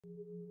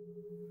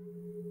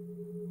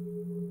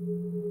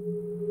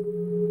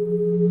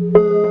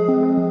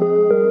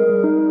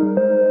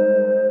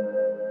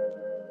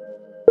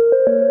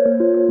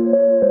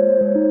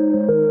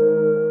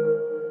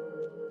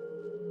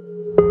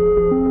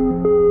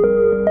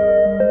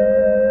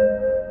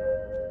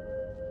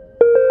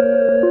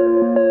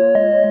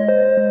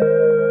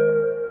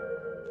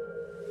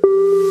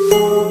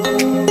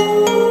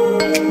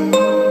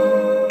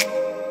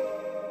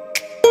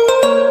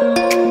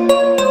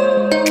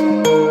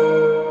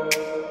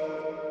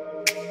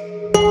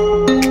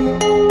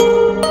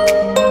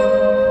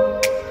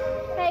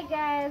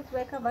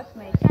Welcome back to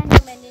my channel.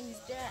 My name is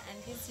Dora and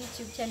this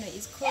YouTube channel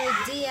is called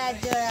Dear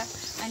Dora,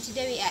 and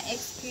today we are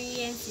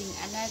experiencing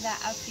another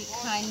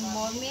African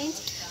moment,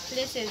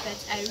 places that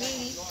are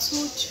really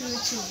too true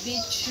to be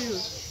true.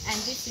 And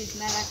this is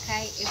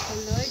Malakai Eco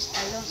Lodge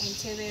along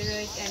Entebbe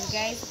Road, and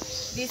guys,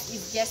 this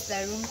is just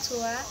the room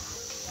tour.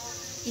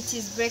 It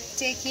is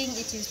breathtaking,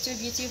 it is too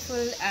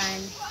beautiful,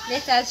 and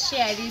let us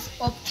share this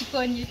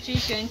optical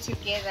nutrition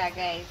together,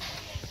 guys.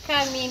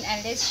 Come in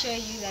and let's show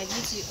you the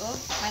beauty of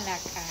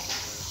Malakai.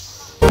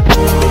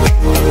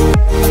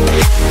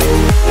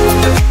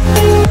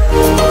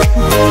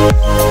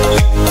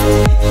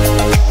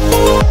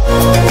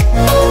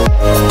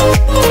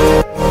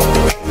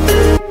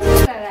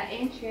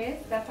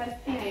 The first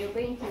thing you're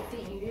going to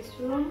see in this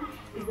room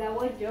is a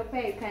wardrobe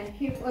where you can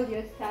keep all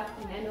your stuff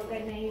in an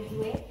organized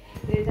way.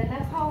 There's an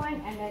upper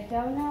one and a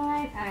downer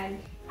one, and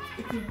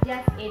it is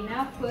just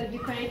enough, well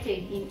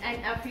decorated in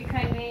an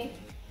African way.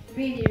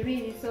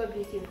 Really so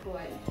beautiful.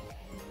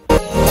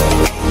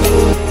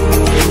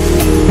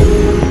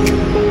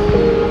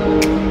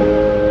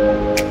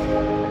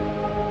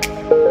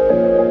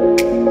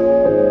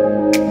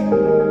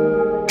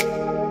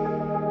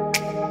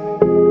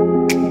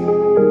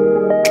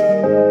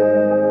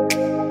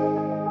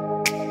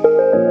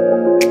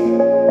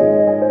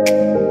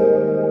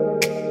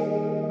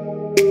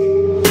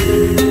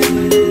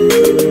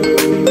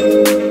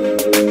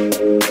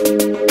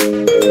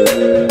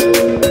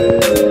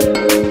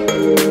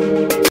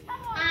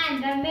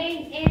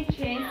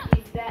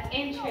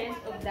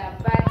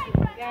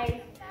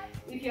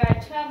 If you are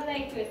a traveler,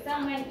 if you're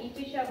someone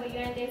into travel, you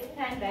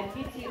understand the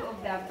beauty of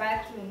the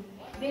bathroom.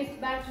 This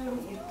bathroom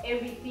is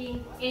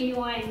everything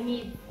anyone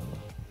needs.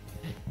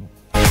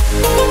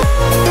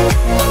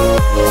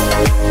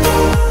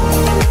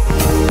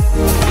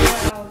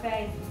 Wow,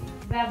 guys,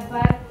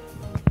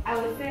 I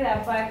would say the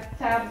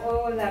bathtub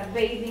or the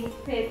bathing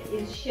space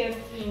is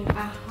shaped in a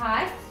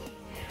heart.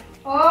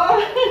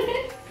 Oh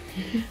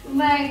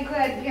my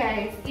god,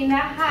 guys, in a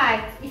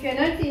heart. If you're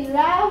not in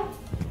love,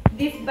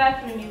 this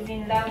bathroom is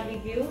in love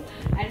with you.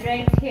 And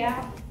right here,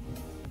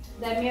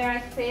 the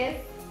mirror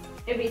space,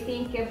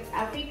 everything kept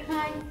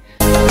African.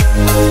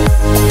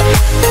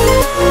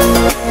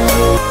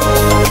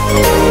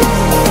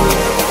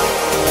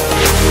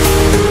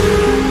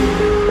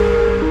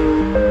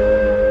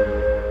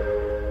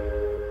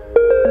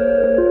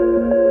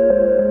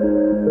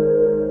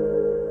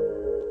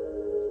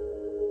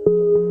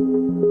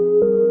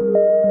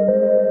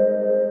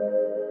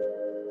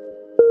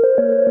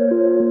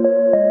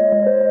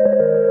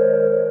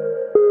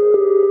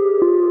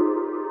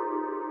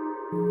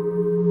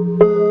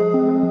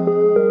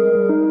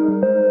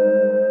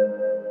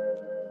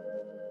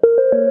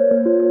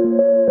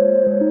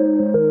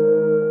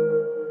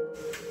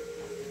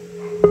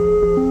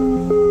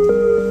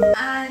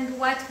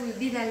 What will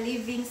be the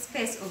living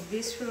space of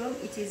this room?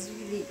 It is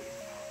really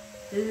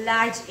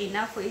large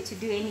enough for you to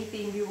do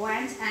anything you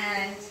want.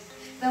 And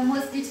the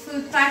most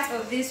beautiful part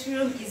of this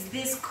room is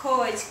this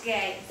couch,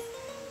 guys.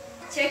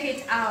 Check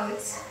it out.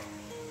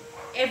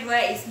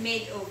 Everywhere is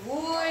made of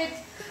wood,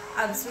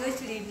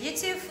 absolutely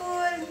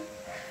beautiful.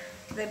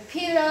 The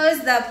pillows,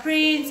 the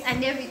prints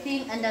and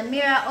everything, and the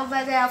mirror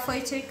over there for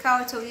you to take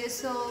out of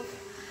yourself.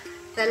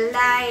 The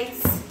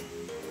lights,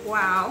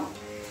 wow.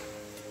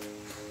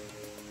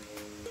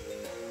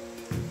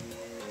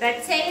 The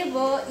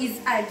table is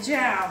a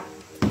gem.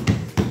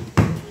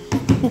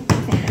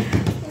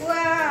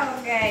 Wow,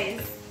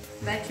 guys,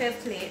 the tray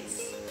plates.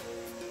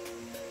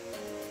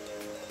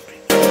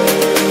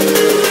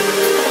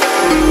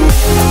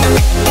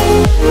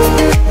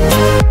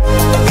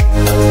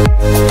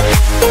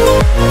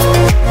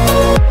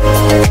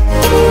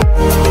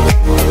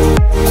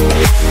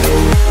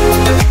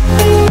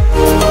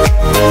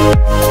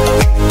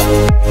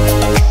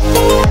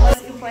 The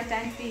most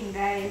important thing,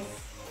 guys,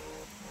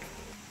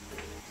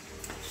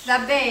 the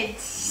bed.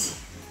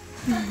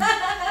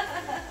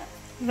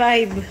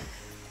 Vibe.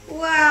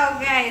 Wow,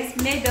 guys,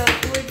 made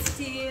of wood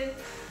steel.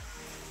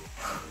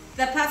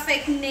 The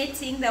perfect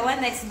knitting, the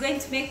one that's going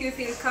to make you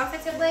feel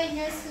comfortable in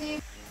your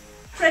sleep,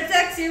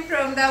 protect you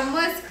from the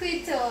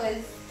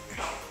mosquitoes.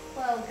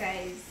 Wow,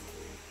 guys.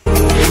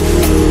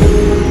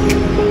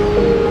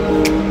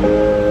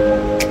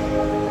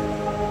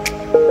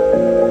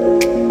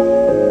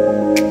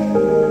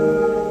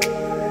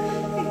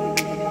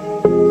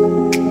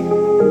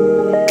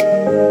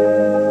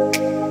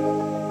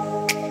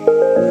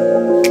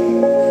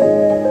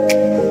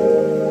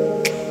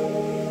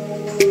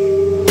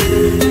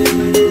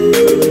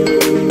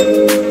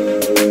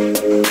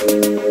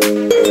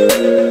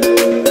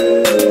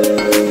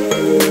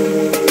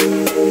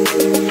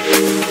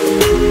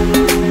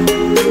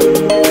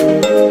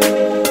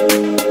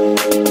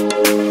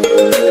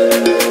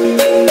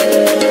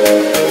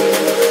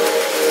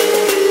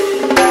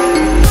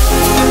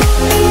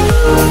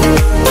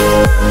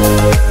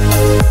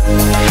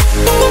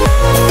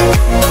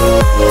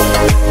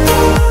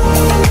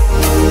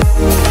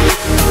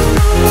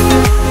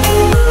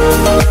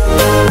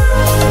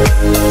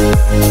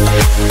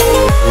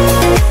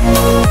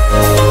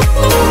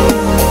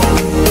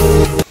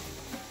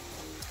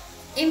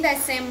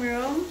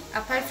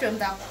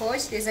 a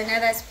porch. There's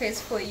another space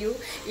for you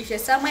if you're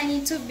someone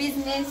into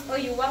business, or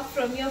you work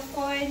from your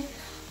phone,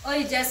 or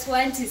you just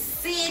want to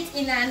sit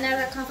in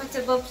another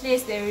comfortable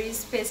place. There is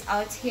space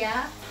out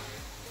here.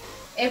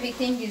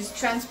 Everything is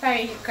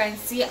transparent. You can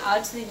see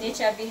out the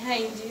nature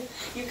behind you.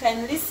 You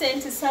can listen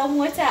to some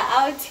water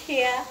out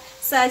here.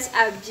 Such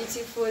a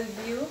beautiful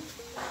view.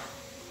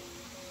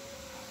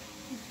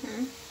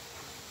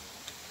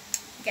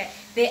 Okay,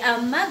 there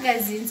are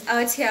magazines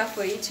out here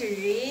for you to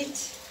read,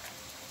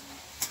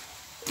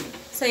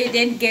 so you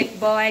don't get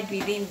bored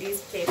within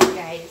this place,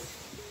 guys.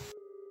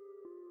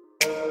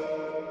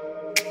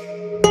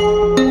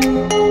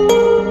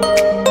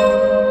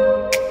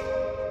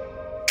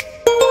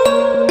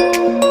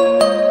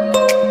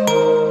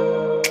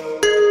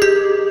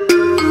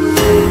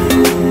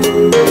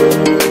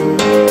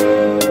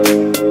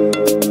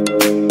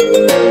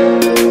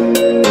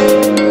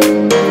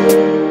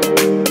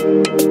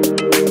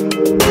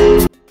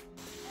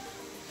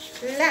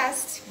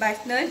 Last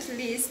but not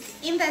least,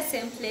 in the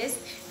same place,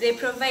 they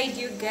provide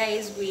you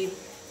guys with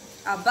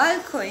a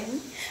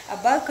balcony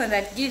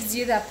that gives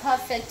you the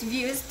perfect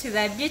views to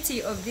the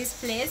beauty of this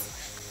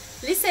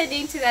place,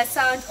 listening to the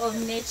sound of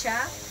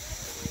nature.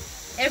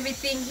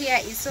 Everything here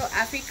is so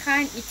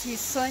African. It is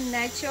so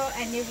natural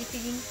and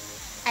everything.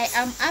 I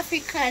am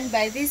African,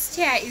 but this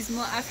chair is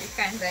more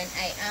African than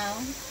I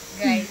am.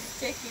 Guys,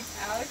 check it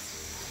out.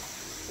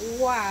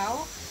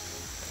 Wow.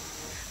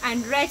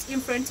 And right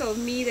in front of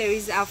me there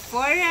is a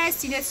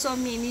forest, so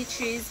many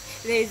trees.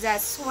 There is a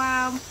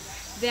swamp,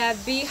 there are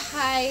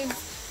beehives.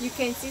 You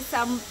can see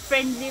some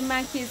friendly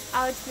monkeys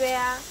out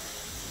there.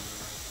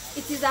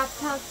 It is a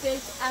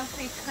perfect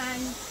African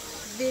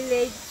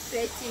village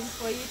setting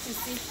for you to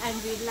sit and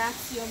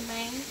relax your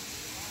mind.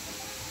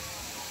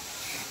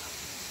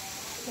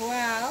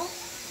 Wow.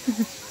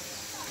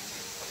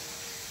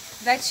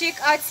 The trick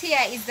out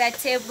here is the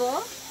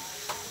table.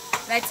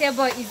 The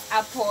table is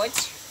a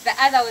porch. The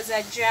other was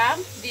a drum.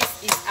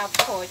 This is a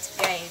pot,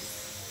 guys.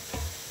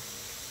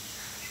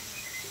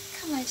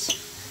 Come on,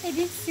 I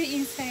didn't see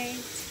inside.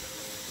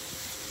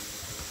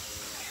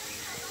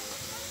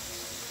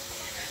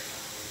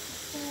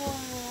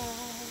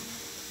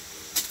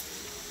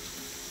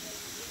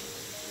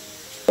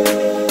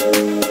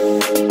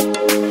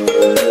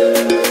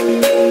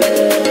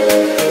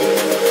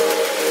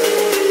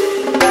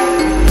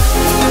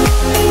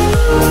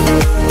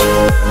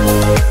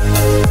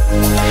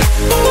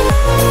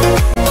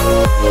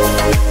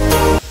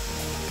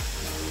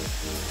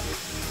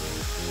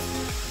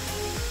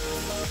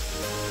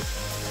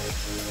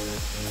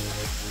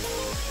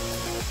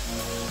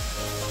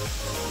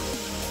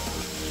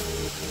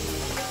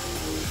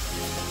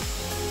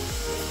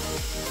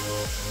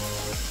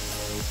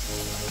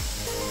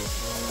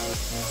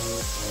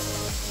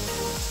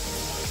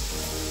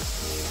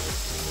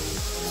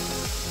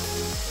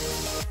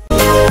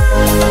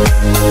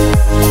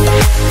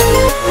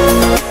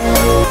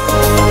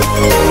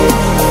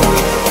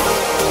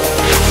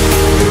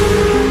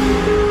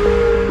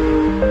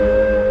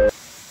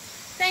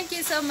 Thank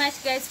you so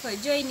much, guys, for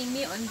joining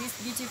me on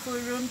this beautiful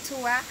room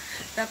tour.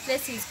 The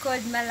place is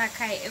called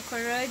Malakai Eco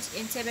Road,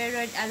 Entebbe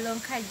Road along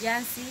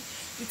Kajansi.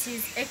 It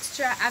is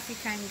extra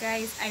African,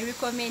 guys. I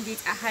recommend it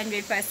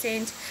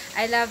 100%.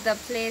 I love the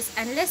place,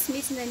 and let's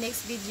meet in the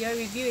next video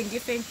reviewing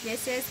different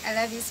places. I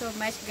love you so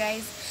much,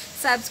 guys.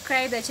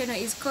 Subscribe. The channel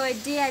is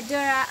called Dear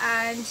Dora,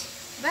 and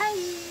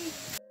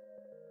bye.